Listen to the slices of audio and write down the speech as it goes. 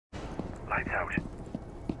Lights out.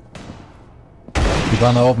 Die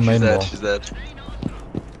waren auf dem Main Wall. She's dead.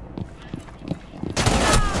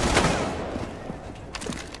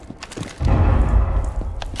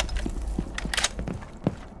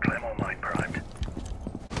 Claymore mine primed.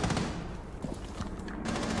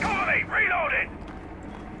 Cover me! Reloading!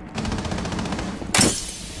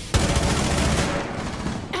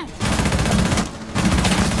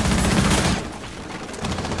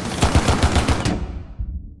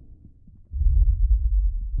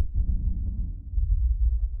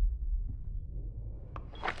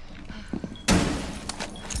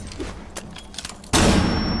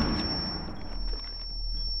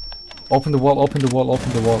 Open the wall, open the wall, open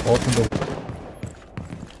the wall, open the wall.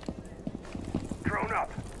 Drone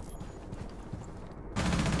up.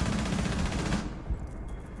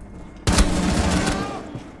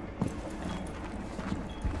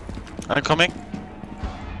 I'm coming.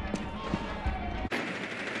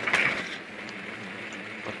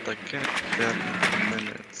 But I can't get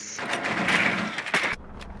minutes.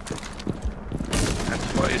 And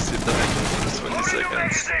why is it that I can use 20 Loading new seconds?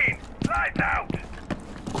 magazine! Lights out!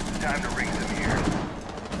 Time to ring some ears.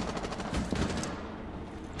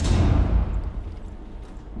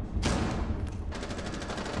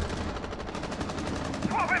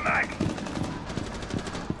 Swapping back!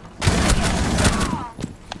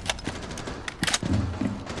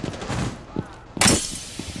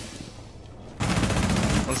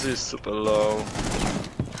 This is super low.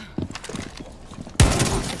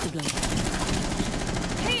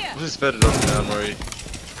 Here! This is very low in armory.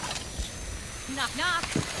 Knock knock!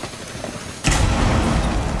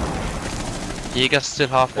 Jäger's still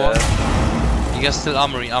half wall. Yeah. Jäger's still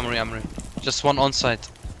armory. Just one on site.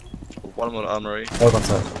 One more armory. All one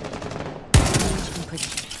side.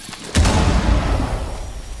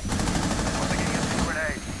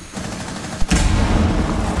 Grenade.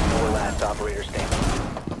 Four last operator standing.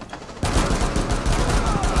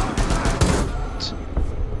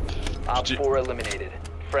 Op 4 eliminated.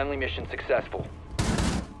 Friendly mission successful.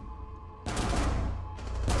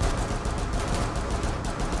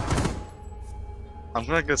 I'm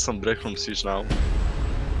gonna get some break from siege now.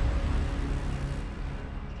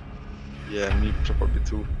 Yeah, me probably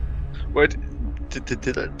too. Wait,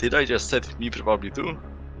 did I just said me probably too?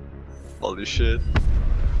 Holy shit.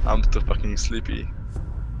 I'm too fucking sleepy.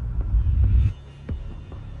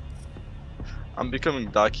 I'm becoming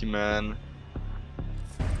darky, man.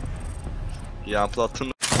 Yeah, I'm platoon.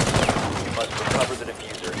 You must recover the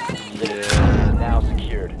diffuser. The Yeah. diffuser is now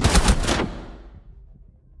secured.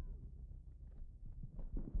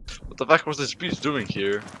 What the fuck was this beast doing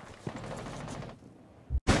here?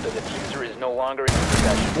 The diffuser is no longer in your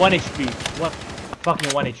possession. 1 HP. What?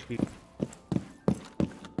 Fucking 1 HP.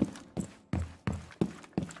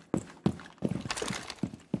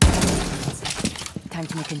 Time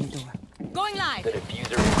to make a new door. Going live! The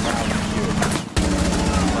diffuser is now secured. You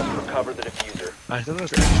must recover the diffuser. I don't know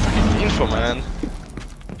if any fucking info, man.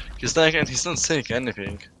 He's like, and he's not saying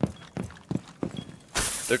anything.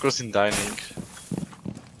 There goes in dining.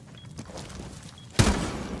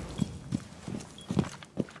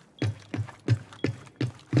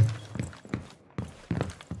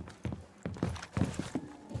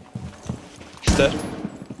 He's dead.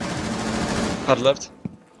 Hard left.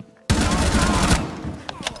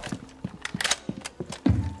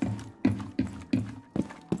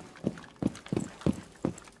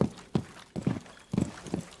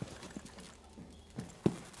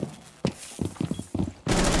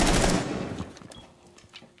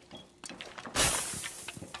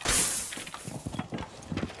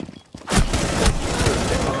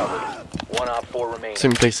 One Op 4 remaining.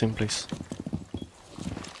 Same place, same place.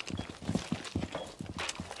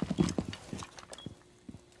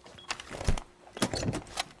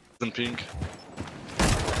 Then pink.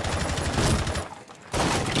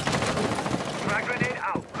 Frag grenade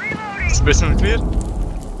out. Reloading! Is basement clear?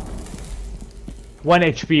 1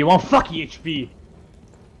 HP. 1 fucking HP.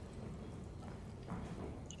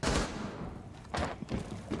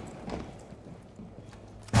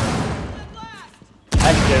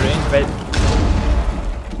 Actually, they're in bed.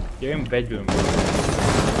 They're in bedroom.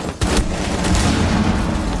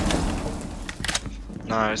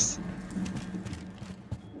 Nice.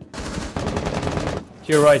 To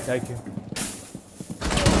your right, IQ.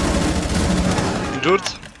 Injured?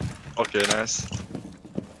 Okay, nice.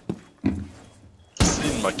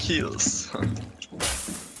 Seen my kills.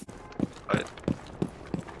 Right.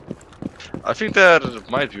 I think there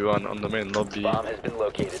might be one on the main lobby. Bomb has been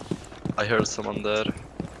located. I heard someone there.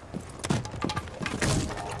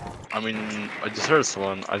 I mean, I just heard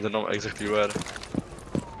someone. I don't know exactly where. Can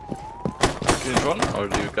you run or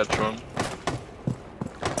do you get run?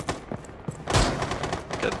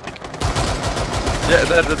 get. Yeah,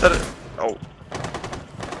 there. Oh.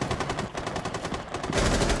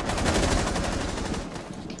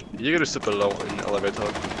 Jäger is super low in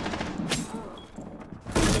elevator.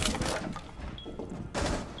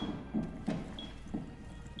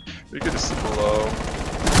 Jäger is super low.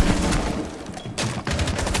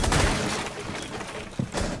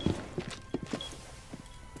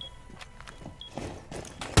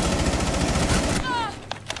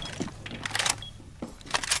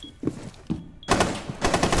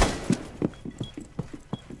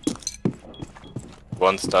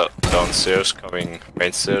 One's downstairs, coming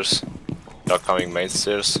main stairs. They're coming main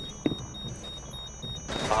stairs.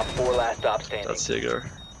 Op 4 last stop standing. That's Jäger.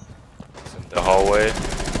 It's in the hallway.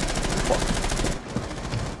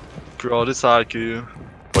 Bro, this IQ.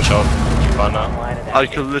 Watch out, Ivana. Line and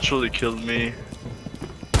IQ literally killed me.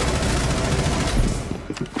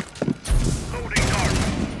 Loading dart.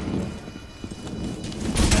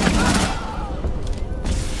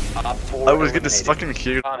 Op 4 I was getting this eliminated. fucking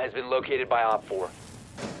kill. Bomb has been located by Op 4.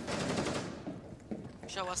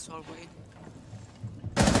 Show us hallway.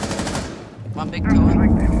 One big tower.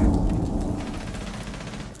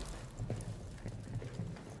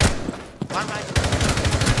 One right.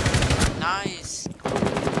 Nice.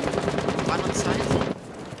 One on side.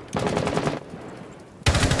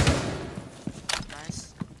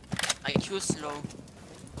 Nice. IQ slow.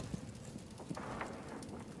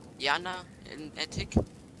 Yana in attic.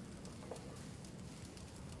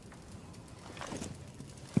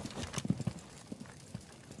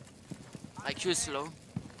 IQ is slow.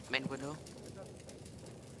 Main window.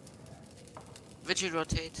 Vigil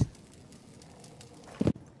rotate.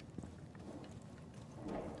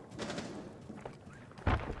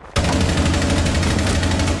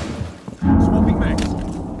 Swapping mags.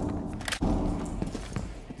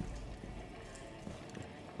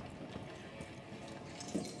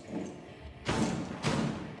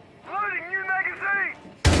 Loading new magazine.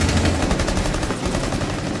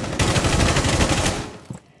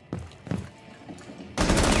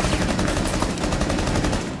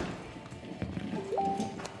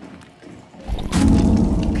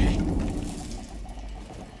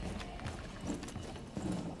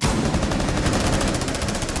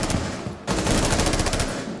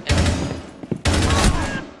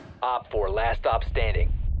 Op 4 last stop standing.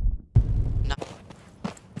 No.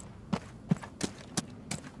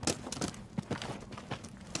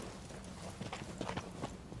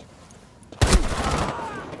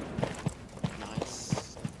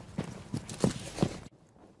 Nice.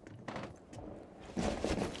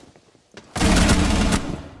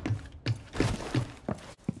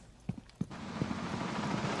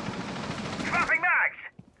 Dropping mags.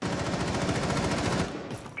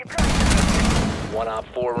 One Op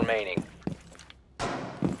 4 remaining.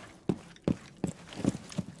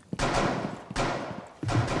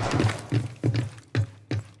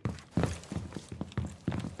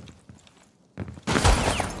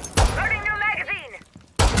 Loading new magazine.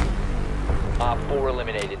 Op 4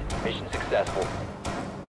 eliminated. Mission successful.